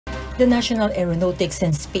The National Aeronautics and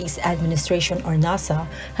Space Administration, or NASA,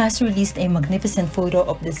 has released a magnificent photo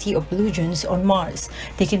of the Sea of Blue Dunes on Mars,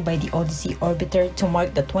 taken by the Odyssey Orbiter to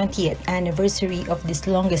mark the 20th anniversary of this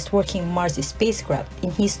longest working Mars spacecraft in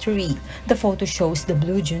history. The photo shows the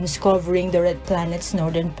blue dunes covering the red planet's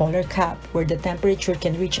northern polar cap, where the temperature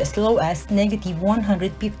can reach as low as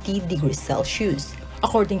 -150 degrees Celsius.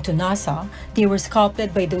 According to NASA, they were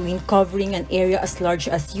sculpted by the wind covering an area as large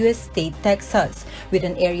as U.S. state Texas, with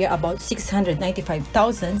an area about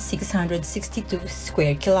 695,662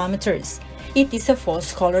 square kilometers. It is a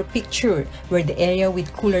false color picture, where the area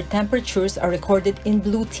with cooler temperatures are recorded in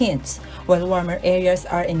blue tints, while warmer areas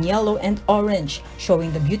are in yellow and orange,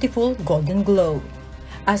 showing the beautiful golden glow.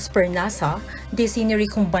 As per NASA, this scenery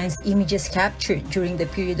combines images captured during the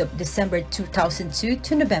period of December 2002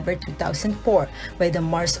 to November 2004 by the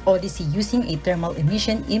Mars Odyssey using a thermal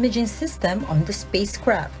emission imaging system on the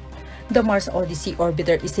spacecraft. The Mars Odyssey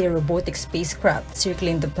Orbiter is a robotic spacecraft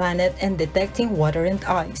circling the planet and detecting water and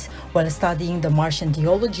ice, while studying the Martian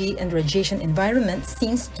geology and radiation environment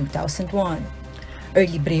since 2001.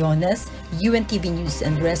 Early Briones, UNTV News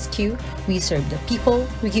and Rescue, we serve the people,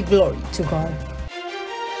 we give glory to God.